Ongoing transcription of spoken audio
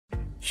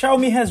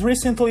Xiaomi has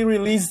recently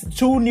released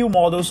two new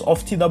models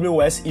of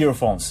TWS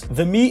earphones,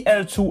 the Mi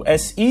Air2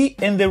 SE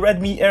and the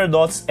Redmi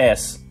AirDots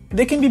S.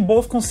 They can be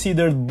both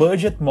considered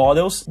budget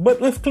models,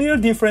 but with clear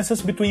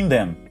differences between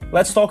them.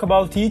 Let's talk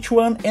about each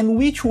one and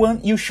which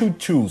one you should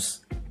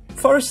choose.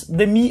 First,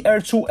 the Mi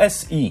Air2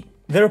 SE.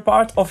 They're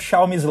part of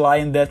Xiaomi's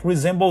line that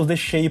resembles the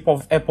shape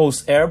of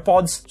Apple's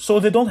AirPods, so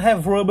they don't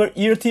have rubber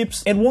ear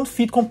tips and won't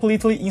fit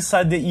completely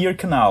inside the ear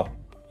canal.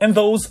 And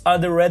those are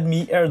the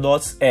Redmi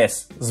AirDots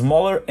S,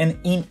 smaller and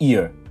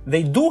in-ear.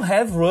 They do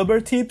have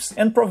rubber tips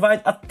and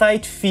provide a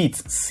tight fit,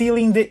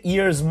 sealing the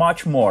ears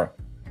much more.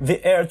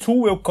 The Air 2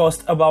 will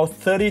cost about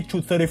 $30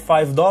 to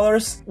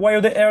 $35,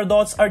 while the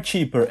AirDots are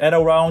cheaper at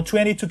around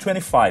 $20 to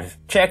 $25.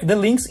 Check the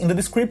links in the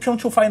description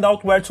to find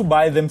out where to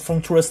buy them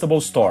from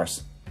trustable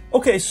stores.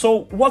 Okay,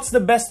 so what's the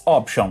best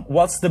option?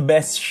 What's the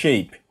best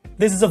shape?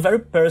 This is a very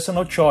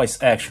personal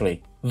choice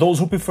actually. Those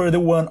who prefer the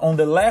one on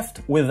the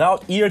left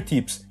without ear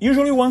tips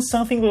usually want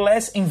something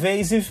less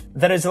invasive,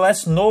 that is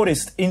less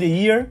noticed in the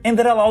ear and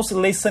that allows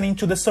listening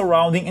to the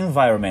surrounding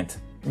environment.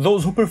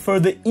 Those who prefer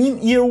the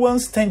in-ear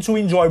ones tend to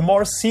enjoy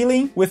more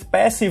sealing with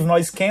passive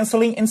noise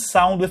cancelling and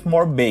sound with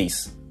more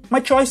bass. My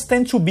choice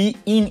tends to be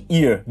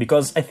in-ear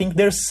because I think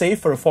they're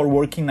safer for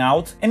working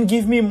out and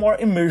give me more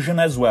immersion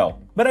as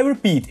well. But I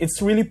repeat,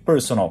 it's really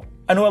personal.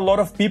 I know a lot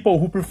of people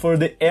who prefer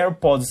the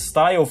AirPods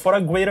style for a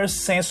greater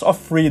sense of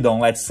freedom,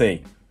 let's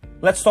say.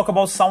 Let's talk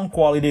about sound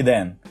quality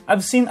then.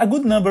 I've seen a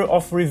good number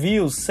of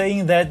reviews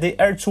saying that the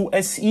Air2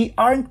 SE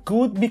aren't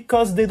good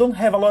because they don't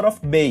have a lot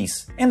of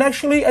bass. And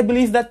actually I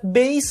believe that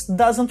bass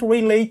doesn't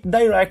relate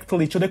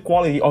directly to the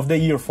quality of the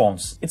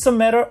earphones. It's a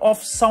matter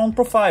of sound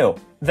profile.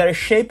 Their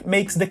shape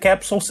makes the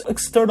capsules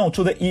external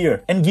to the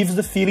ear and gives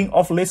the feeling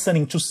of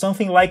listening to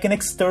something like an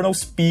external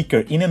speaker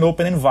in an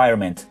open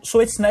environment.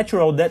 So it's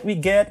natural that we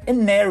get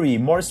an airy,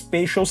 more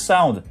spatial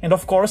sound. And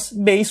of course,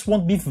 bass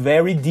won't be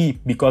very deep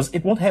because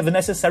it won't have the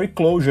necessary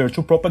closure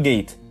to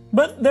propagate.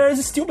 But there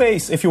is still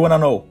bass if you wanna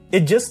know.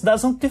 It just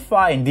doesn't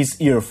define these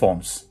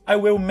earphones. I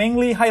will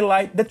mainly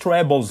highlight the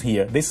trebles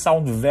here, they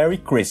sound very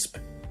crisp.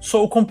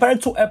 So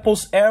compared to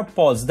Apple's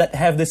AirPods that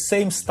have the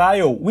same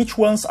style, which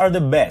ones are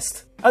the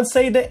best? I'd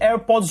say the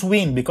AirPods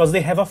win because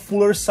they have a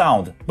fuller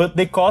sound, but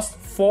they cost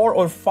 4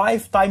 or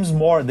 5 times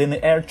more than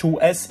the Air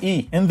 2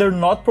 SE, and they're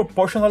not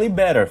proportionally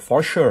better,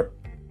 for sure.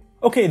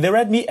 Okay, the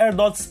Redmi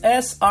AirDots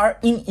S are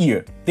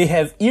in-ear. They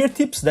have ear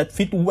tips that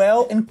fit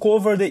well and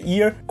cover the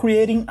ear,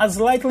 creating a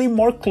slightly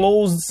more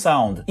closed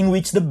sound, in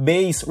which the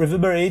bass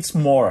reverberates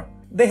more.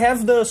 They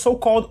have the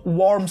so-called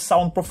warm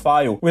sound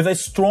profile, with a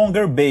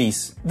stronger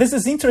bass. This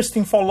is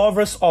interesting for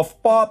lovers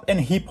of pop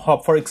and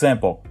hip-hop, for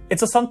example.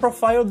 It's a sound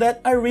profile that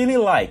I really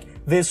like.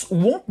 This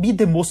won't be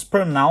the most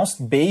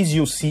pronounced bass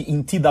you see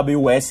in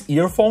TWS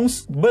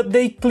earphones, but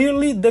they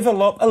clearly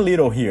develop a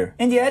little here.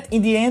 And yet,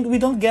 in the end, we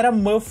don't get a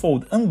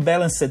muffled,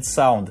 unbalanced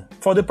sound.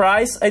 For the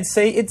price, I'd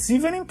say it's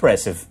even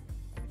impressive.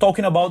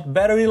 Talking about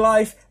battery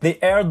life, the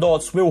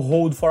AirDots will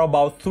hold for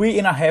about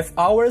 3.5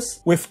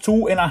 hours, with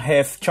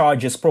 2.5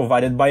 charges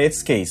provided by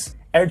its case.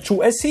 Air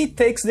 2 SE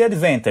takes the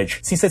advantage,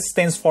 since it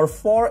stands for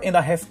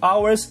 4.5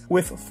 hours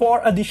with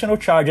 4 additional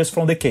charges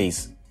from the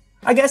case.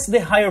 I guess the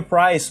higher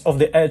price of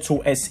the Air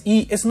 2 SE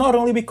is not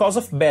only because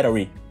of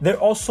battery, they're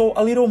also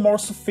a little more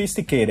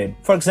sophisticated.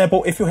 For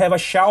example, if you have a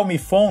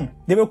Xiaomi phone,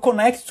 they will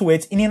connect to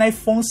it in an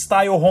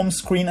iPhone-style home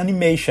screen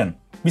animation.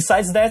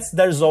 Besides that,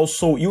 there's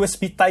also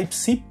USB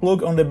Type-C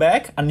plug on the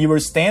back, a newer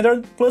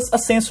standard, plus a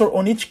sensor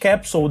on each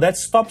capsule that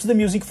stops the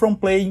music from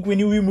playing when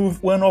you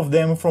remove one of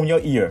them from your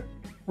ear.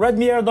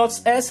 Redmi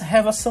AirDots S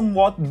have a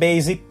somewhat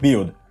basic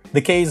build. The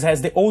case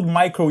has the old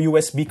micro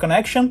USB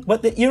connection,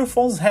 but the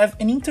earphones have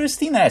an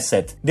interesting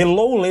asset, the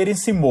low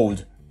latency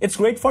mode. It's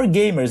great for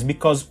gamers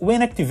because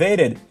when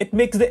activated, it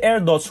makes the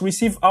AirDots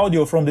receive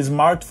audio from the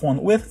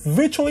smartphone with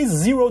virtually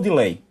zero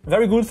delay.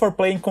 Very good for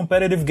playing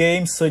competitive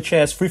games such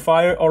as Free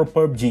Fire or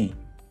PUBG.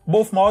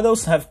 Both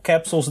models have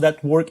capsules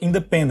that work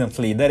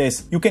independently, that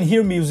is, you can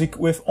hear music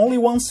with only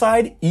one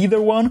side,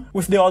 either one,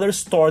 with the other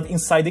stored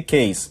inside the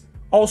case.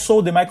 Also,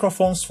 the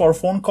microphones for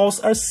phone calls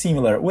are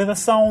similar, with a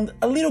sound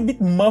a little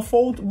bit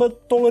muffled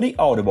but totally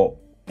audible.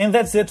 And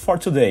that's it for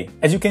today.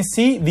 As you can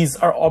see, these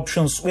are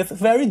options with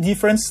very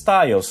different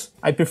styles.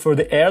 I prefer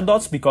the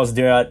AirDots because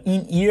they are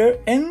in-ear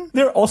and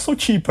they're also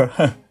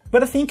cheaper.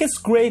 But I think it's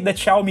great that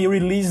Xiaomi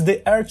released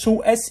the Air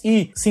 2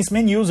 SE, since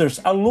many users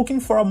are looking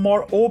for a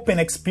more open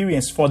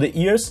experience for the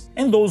ears,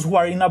 and those who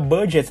are in a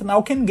budget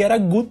now can get a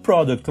good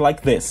product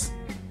like this.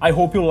 I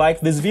hope you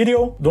liked this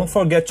video. Don't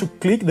forget to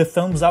click the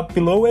thumbs up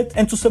below it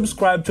and to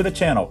subscribe to the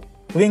channel.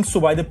 Links to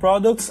buy the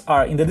products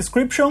are in the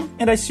description,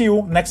 and I see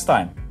you next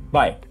time.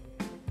 Bye!